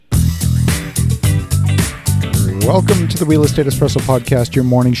Welcome to the Real Estate Espresso Podcast, your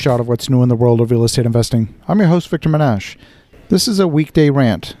morning shot of what's new in the world of real estate investing. I'm your host, Victor Menashe. This is a weekday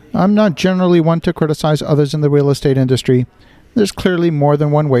rant. I'm not generally one to criticize others in the real estate industry. There's clearly more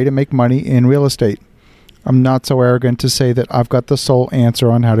than one way to make money in real estate. I'm not so arrogant to say that I've got the sole answer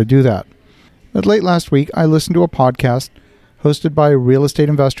on how to do that. But late last week, I listened to a podcast hosted by a real estate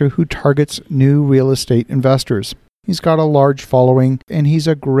investor who targets new real estate investors. He's got a large following, and he's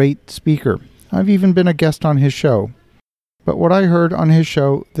a great speaker. I've even been a guest on his show. But what I heard on his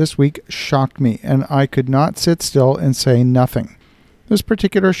show this week shocked me, and I could not sit still and say nothing. This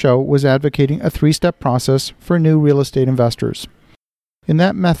particular show was advocating a 3-step process for new real estate investors. In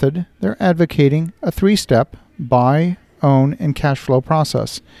that method, they're advocating a 3-step buy, own, and cash flow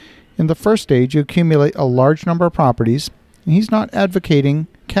process. In the first stage, you accumulate a large number of properties. And he's not advocating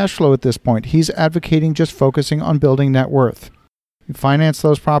cash flow at this point. He's advocating just focusing on building net worth. You finance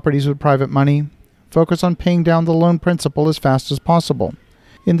those properties with private money. Focus on paying down the loan principal as fast as possible.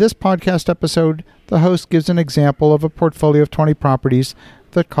 In this podcast episode, the host gives an example of a portfolio of 20 properties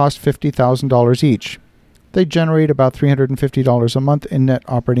that cost $50,000 each. They generate about $350 a month in net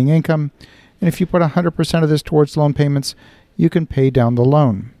operating income, and if you put 100% of this towards loan payments, you can pay down the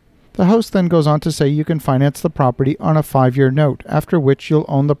loan. The host then goes on to say you can finance the property on a 5-year note, after which you'll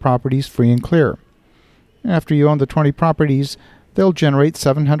own the properties free and clear. After you own the 20 properties, they'll generate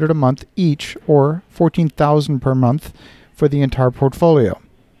 $700 a month each, or $14,000 per month for the entire portfolio.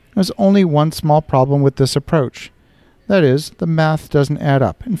 There's only one small problem with this approach. That is, the math doesn't add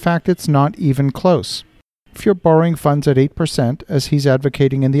up. In fact, it's not even close. If you're borrowing funds at 8%, as he's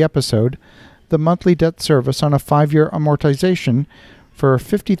advocating in the episode, the monthly debt service on a 5-year amortization for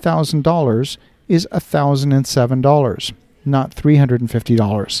 $50,000 is $1,007, not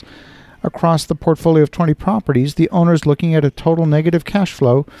 $350. Across the portfolio of 20 properties, the owner is looking at a total negative cash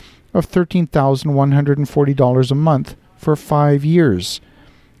flow of $13,140 a month for 5 years.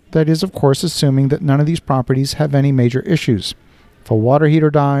 That is, of course, assuming that none of these properties have any major issues. If a water heater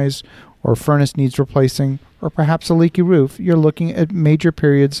dies, or a furnace needs replacing, or perhaps a leaky roof, you're looking at major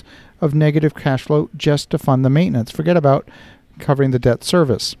periods of negative cash flow just to fund the maintenance. Forget about covering the debt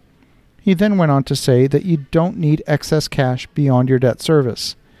service. He then went on to say that you don't need excess cash beyond your debt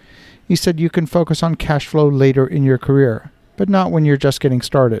service. He said you can focus on cash flow later in your career, but not when you're just getting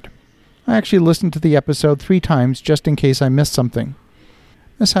started. I actually listened to the episode 3 times just in case I missed something.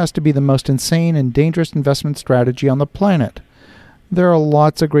 This has to be the most insane and dangerous investment strategy on the planet. There are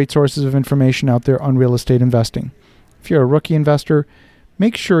lots of great sources of information out there on real estate investing. If you're a rookie investor,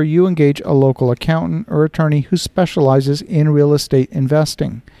 make sure you engage a local accountant or attorney who specializes in real estate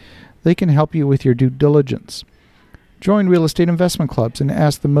investing. They can help you with your due diligence. Join real estate investment clubs and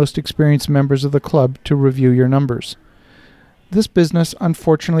ask the most experienced members of the club to review your numbers. This business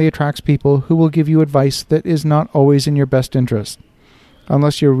unfortunately attracts people who will give you advice that is not always in your best interest.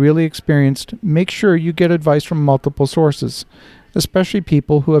 Unless you're really experienced, make sure you get advice from multiple sources, especially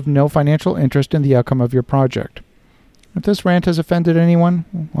people who have no financial interest in the outcome of your project. If this rant has offended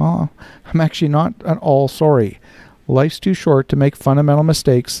anyone, well, I'm actually not at all sorry. Life's too short to make fundamental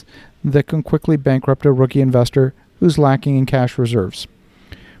mistakes that can quickly bankrupt a rookie investor who's lacking in cash reserves.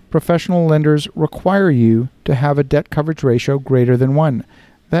 Professional lenders require you to have a debt coverage ratio greater than 1.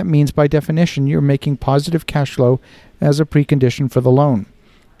 That means by definition you're making positive cash flow as a precondition for the loan.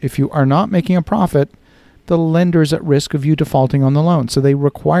 If you are not making a profit, the lender is at risk of you defaulting on the loan, so they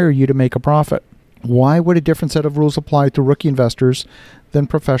require you to make a profit. Why would a different set of rules apply to rookie investors than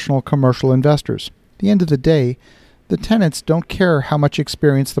professional commercial investors? At the end of the day, the tenants don't care how much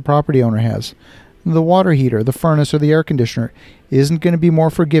experience the property owner has. The water heater, the furnace, or the air conditioner isn't going to be more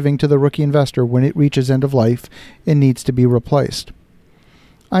forgiving to the rookie investor when it reaches end of life and needs to be replaced.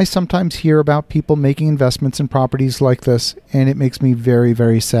 I sometimes hear about people making investments in properties like this, and it makes me very,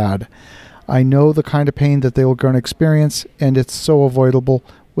 very sad. I know the kind of pain that they will going to experience, and it's so avoidable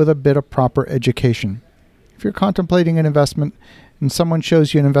with a bit of proper education. If you're contemplating an investment and someone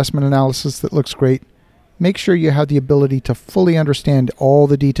shows you an investment analysis that looks great, make sure you have the ability to fully understand all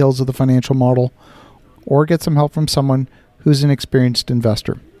the details of the financial model, or get some help from someone who's an experienced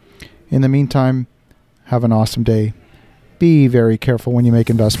investor. In the meantime, have an awesome day. Be very careful when you make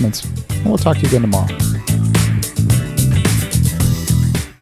investments. And we'll talk to you again tomorrow.